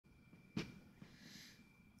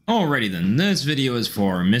Alrighty then, this video is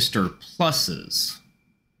for MrPlusses.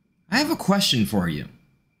 I have a question for you.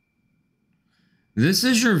 This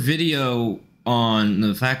is your video on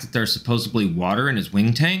the fact that there's supposedly water in his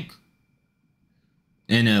wing tank.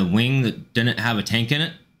 In a wing that didn't have a tank in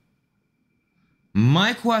it.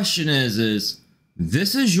 My question is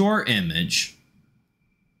this is your image.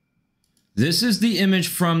 This is the image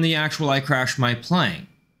from the actual I Crashed My Plane.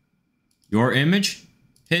 Your image,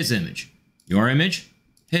 his image. Your image,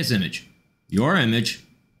 his image. Your image,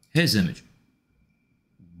 his image.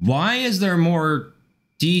 Why is there more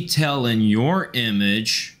detail in your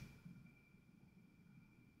image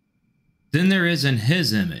than there is in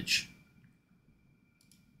his image?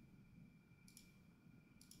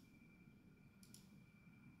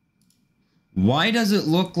 Why does it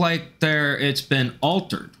look like it's been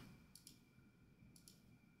altered?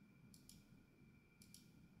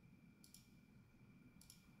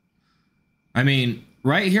 I mean,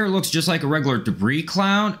 right here it looks just like a regular debris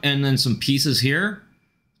cloud and then some pieces here.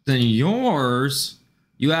 Then yours,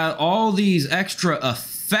 you have all these extra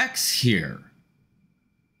effects here.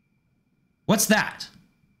 What's that?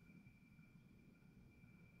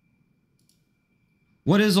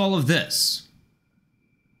 What is all of this?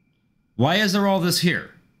 Why is there all this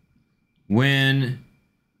here? When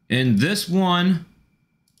in this one,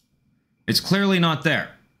 it's clearly not there.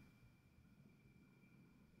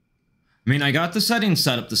 I mean, I got the settings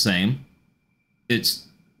set up the same. It's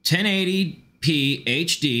 1080p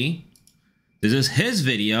HD. This is his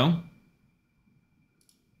video.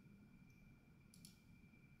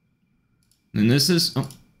 And this is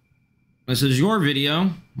your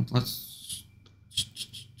video. Let's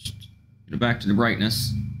get it back to the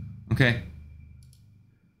brightness. Okay.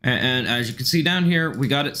 And as you can see down here, we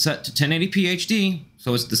got it set to 1080p HD.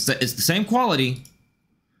 So it's the same quality.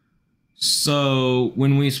 So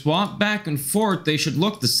when we swap back and forth, they should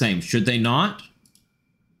look the same, should they not?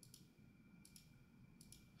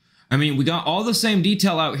 I mean, we got all the same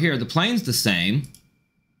detail out here. The plane's the same.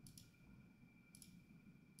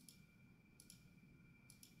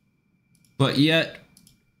 But yet,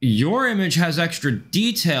 your image has extra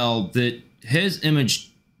detail that his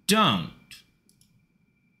image don't.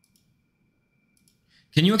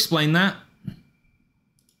 Can you explain that?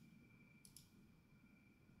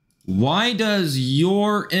 Why does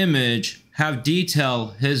your image have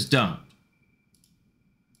detail his don't?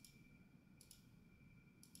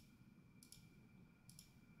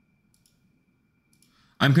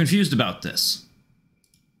 I'm confused about this.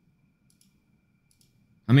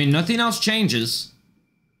 I mean, nothing else changes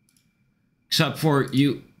except for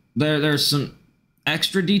you. There's some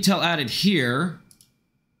extra detail added here.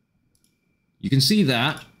 You can see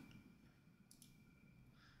that.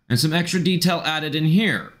 And some extra detail added in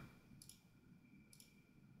here.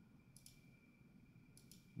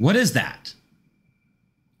 What is that?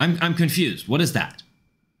 I'm confused. What is that?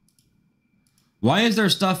 Why is there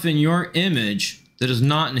stuff in your image that is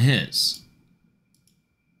not in his?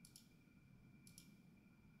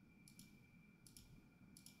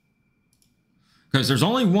 Because there's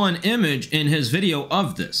only one image in his video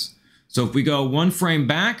of this. So if we go one frame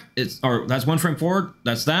back, that's one frame forward,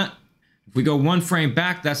 that's that. If we go one frame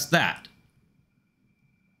back, that's that.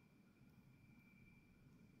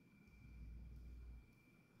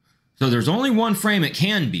 So there's only one frame it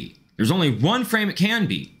can be. There's only one frame it can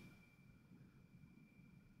be.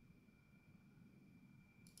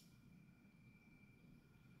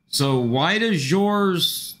 So why does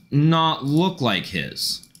yours not look like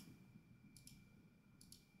his?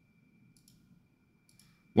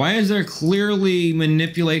 Why is there clearly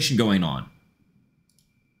manipulation going on?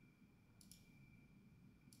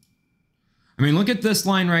 I mean, look at this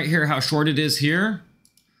line right here, how short it is here.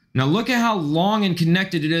 Now look at how long and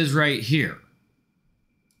connected it is right here.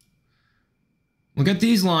 Look at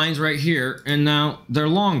these lines right here, and now they're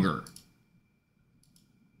longer.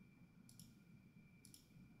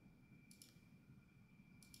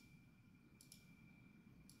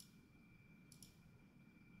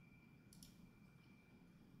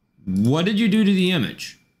 What did you do to the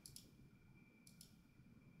image?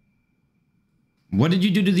 What did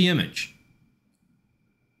you do to the image?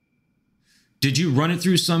 Did you run it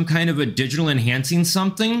through some kind of a digital enhancing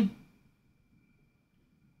something?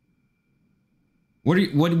 What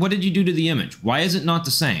did you do to the image? Why is it not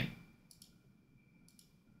the same?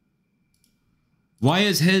 Why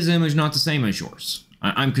is his image not the same as yours?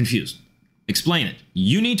 I'm confused. Explain it.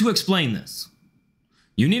 You need to explain this.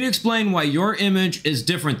 You need to explain why your image is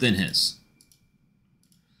different than his.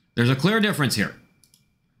 There's a clear difference here.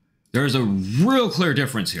 There's a real clear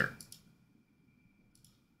difference here.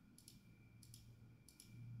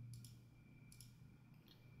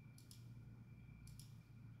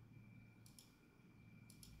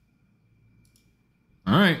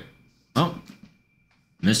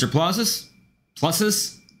 MrPlusses?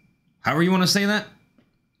 Pluses? However you want to say that?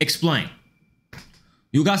 Explain.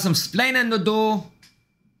 You got some splaining to do.